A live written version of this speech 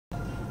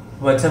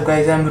What's up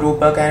guys, I'm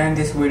Rupak and in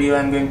this video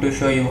I'm going to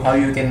show you how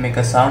you can make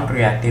a sound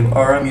reactive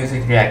or a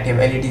music reactive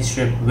LED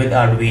strip with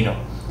Arduino.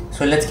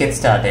 So let's get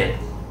started.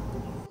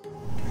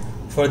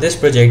 For this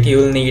project you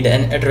will need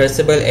an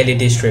addressable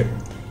LED strip.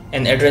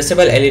 An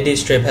addressable LED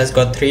strip has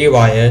got 3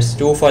 wires,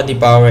 2 for the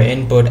power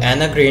input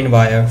and a green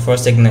wire for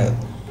signal.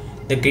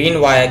 The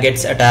green wire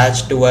gets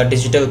attached to a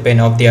digital pin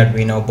of the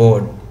Arduino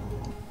board.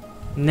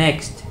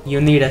 Next, you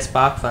need a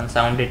Sparkfun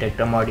sound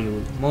detector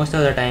module. Most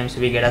of the times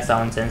we get a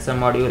sound sensor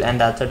module and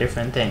that's a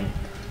different thing.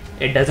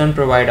 It doesn't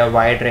provide a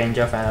wide range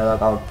of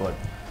analog output.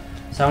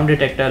 Sound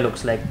detector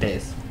looks like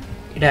this.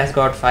 It has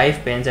got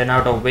 5 pins and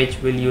out of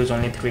which we'll use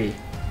only 3.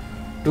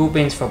 2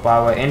 pins for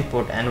power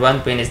input and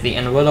 1 pin is the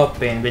envelope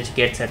pin which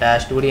gets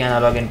attached to the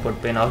analog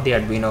input pin of the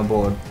Arduino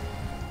board.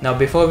 Now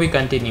before we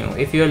continue,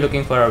 if you are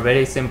looking for a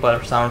very simple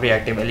sound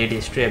reactive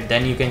LED strip,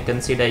 then you can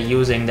consider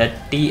using the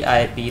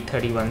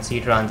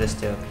TIP31C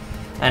transistor,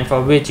 and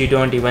for which you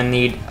don't even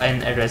need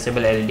an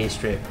addressable LED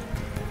strip.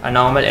 A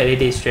normal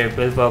LED strip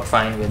will work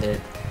fine with it.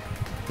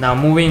 Now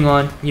moving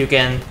on, you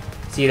can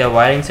see the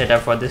wiring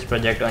setup for this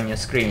project on your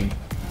screen.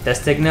 The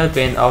signal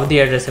pin of the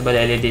addressable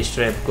LED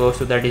strip goes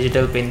to the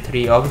digital pin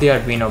 3 of the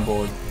Arduino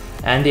board,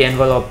 and the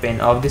envelope pin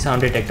of the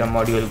sound detector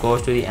module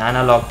goes to the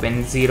analog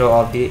pin 0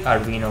 of the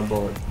Arduino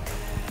board.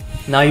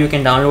 Now you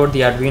can download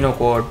the Arduino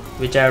code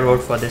which I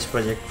wrote for this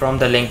project from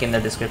the link in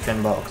the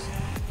description box.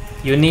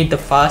 You need the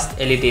fast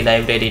LED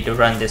library to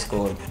run this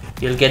code.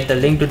 You'll get the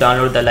link to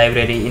download the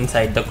library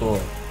inside the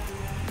code.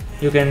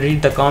 You can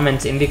read the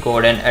comments in the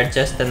code and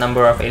adjust the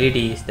number of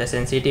LEDs, the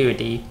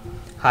sensitivity,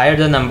 higher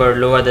the number,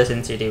 lower the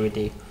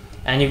sensitivity,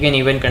 and you can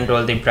even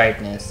control the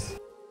brightness.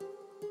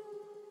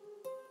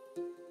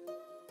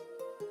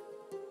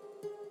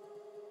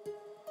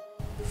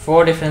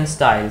 Four different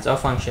styles of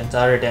functions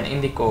are written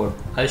in the code.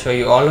 I'll show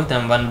you all of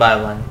them one by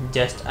one.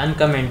 Just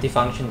uncomment the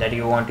function that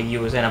you want to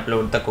use and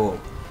upload the code.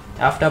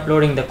 After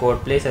uploading the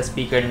code, place a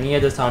speaker near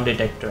the sound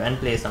detector and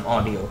play some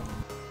audio.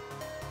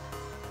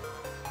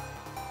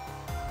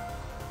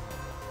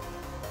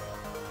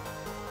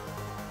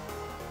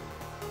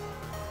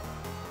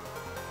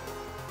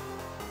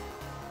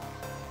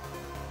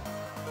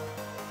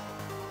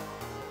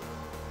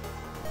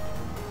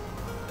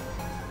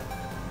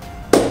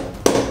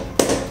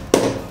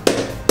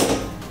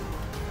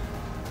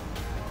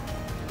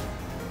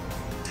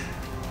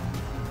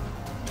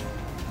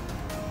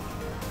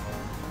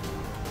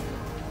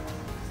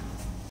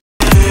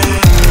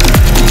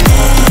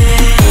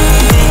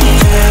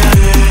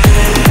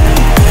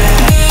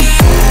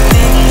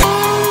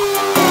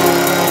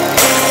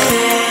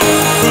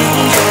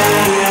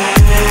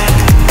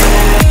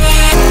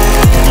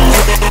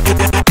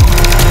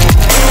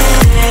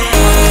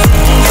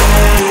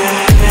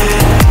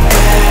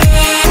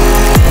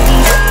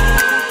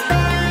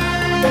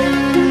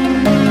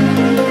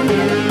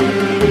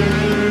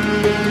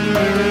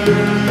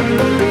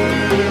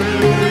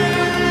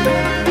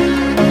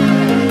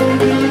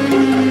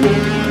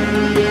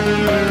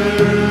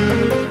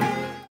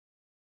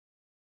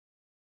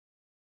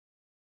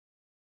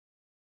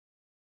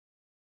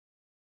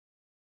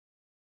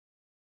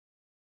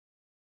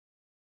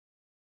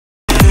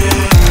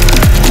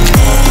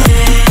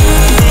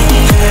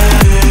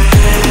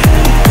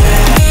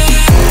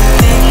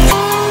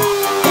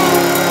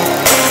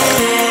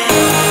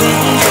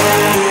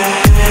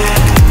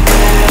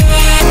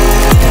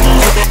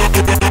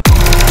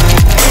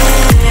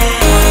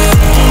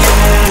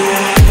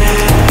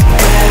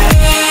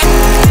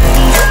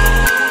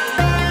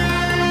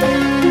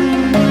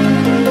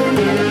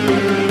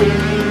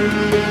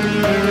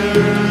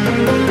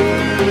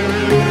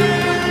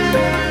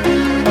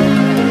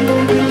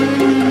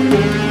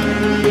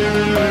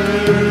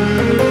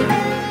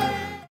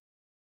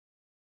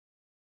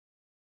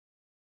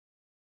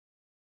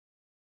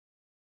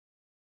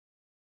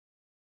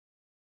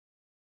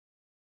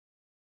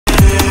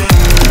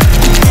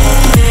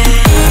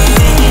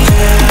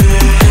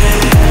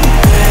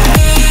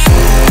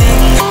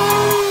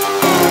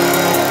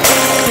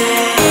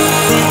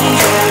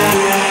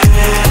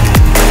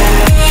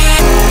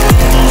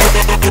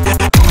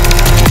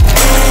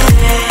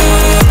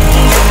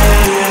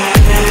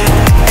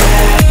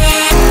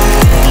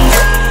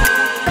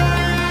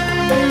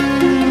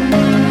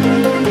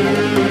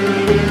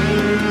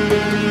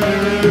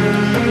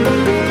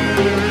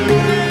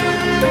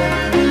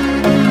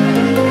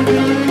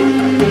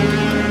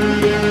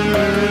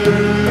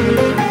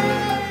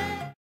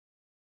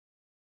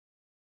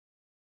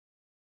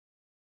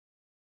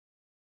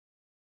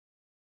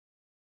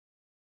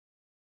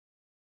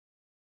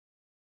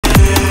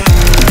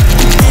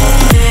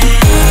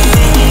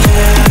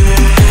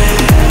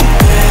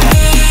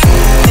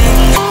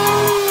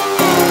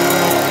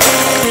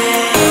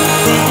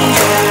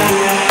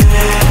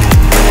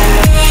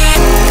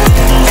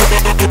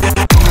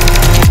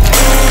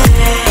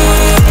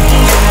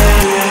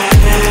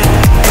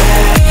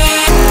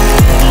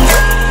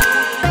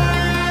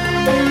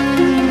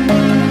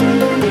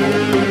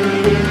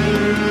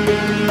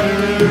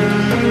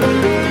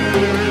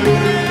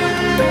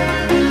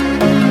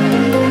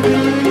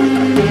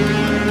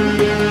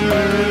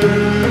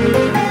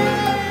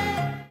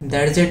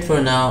 That is it for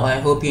now. I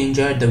hope you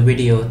enjoyed the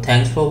video.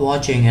 Thanks for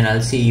watching and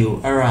I'll see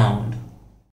you around.